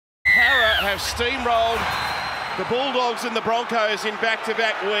have steamrolled the Bulldogs and the Broncos in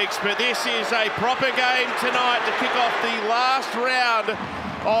back-to-back weeks, but this is a proper game tonight to kick off the last round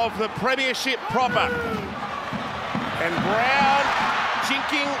of the Premiership proper. And Brown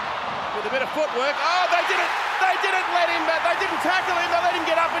jinking with a bit of footwork. Oh, they didn't let him, but they didn't tackle him. They let him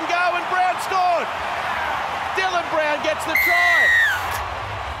get up and go, and Brown scored. Dylan Brown gets the try.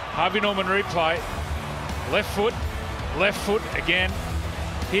 Harvey Norman replay. Left foot again.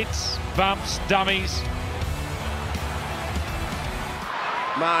 Hits, bumps, dummies.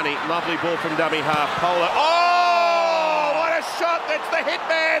 Marnie, lovely ball from dummy half. Polar. Oh, what a shot. That's the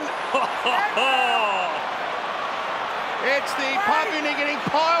hitman. It's the Papua-New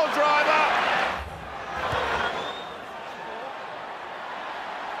pile driver.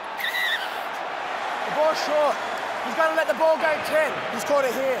 The ball's short. He's going to let the ball go 10. He's caught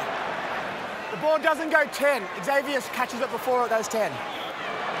it here. The ball doesn't go 10. Xavier catches it before it goes 10.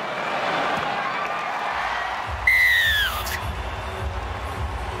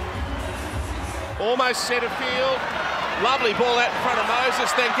 Almost centre field. Lovely ball out in front of Moses.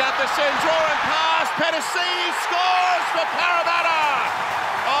 Then Gutherson drawing past. Petacini scores for Parramatta.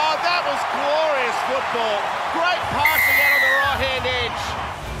 Oh, that was glorious football. Great passing out on the right-hand edge.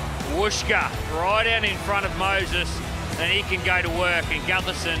 Wooshka right out in front of Moses, and he can go to work. And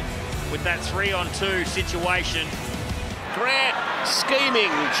Gutherson with that 3-on-2 situation. Grant scheming.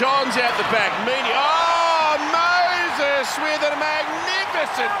 John's out the back. Meany. Oh, Moses with a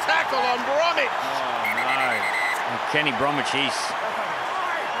magnificent tackle on Bromwich. Oh, no. And Kenny Bromwich, he's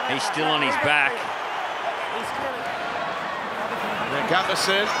still on his back. Now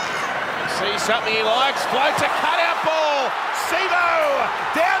Gutherson sees something he likes. Floats a cutout ball. Sivo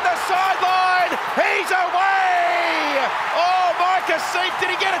down the sideline. He's away. Oh, Micah Seep,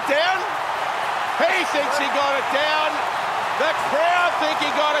 did he get it down? He thinks he got it down. The crowd think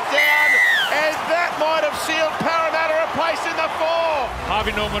he got it down. And that might have sealed Parramatta a place in the 4.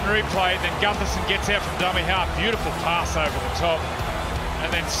 Harvey Norman replay, then Gutherson gets out from dummy half. Beautiful pass over the top.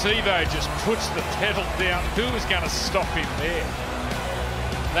 And then Sivo just puts the pedal down. Who is going to stop him there?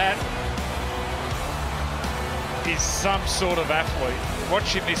 That is some sort of athlete.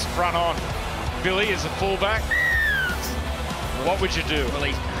 Watching this front on. Billy as a fullback, what would you do? Well,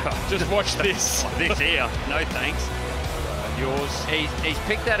 just watch this. This here, no thanks. Yours. He's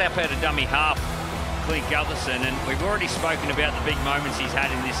picked that up out of dummy half, Clint Gutherson, and we've already spoken about the big moments he's had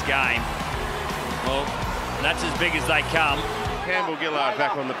in this game. Well, that's as big as they come. Campbell Gillard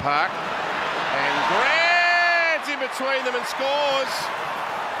back on the park. And Grant in between them and scores.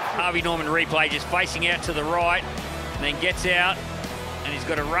 Harvey Norman replay just facing out to the right, and then gets out, and he's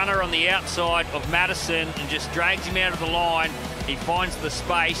got a runner on the outside of Madison and just drags him out of the line. He finds the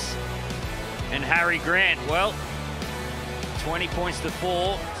space, and Harry Grant, well, 20 points to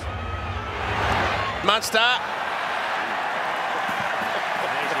 4. Munster.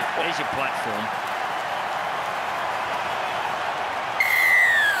 There's your platform.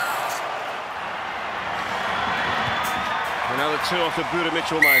 Another 2 off the boot of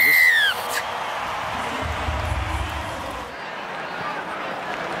Mitchell Moses.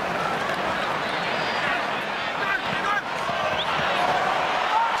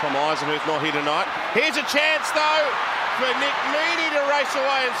 Tom Eisenhuth not here tonight. Here's a chance, though, for Nick Meany to race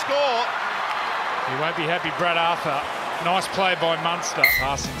away and score. He won't be happy, Brad Arthur. Nice play by Munster.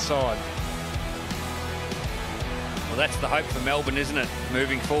 Pass inside. Well, that's the hope for Melbourne, isn't it?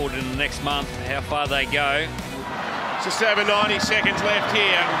 Moving forward in the next month, how far they go. Just over 90 seconds left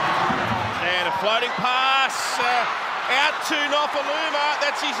here. And a floating pass out to Nofaluma.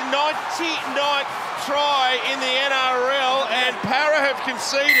 That's his 99th try in the NRL, and Para have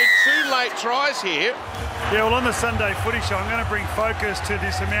conceded 2 late tries here. Yeah, well, on the Sunday Footy Show, I'm going to bring focus to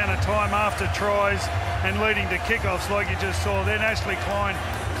this amount of time after tries and leading to kickoffs like you just saw. Then Ashley Klein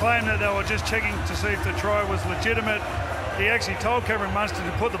claimed that they were just checking to see if the try was legitimate. He actually told Cameron Munster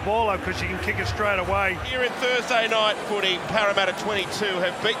to put the ball up because she can kick it straight away. Here in Thursday night footy, Parramatta 22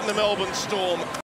 have beaten the Melbourne Storm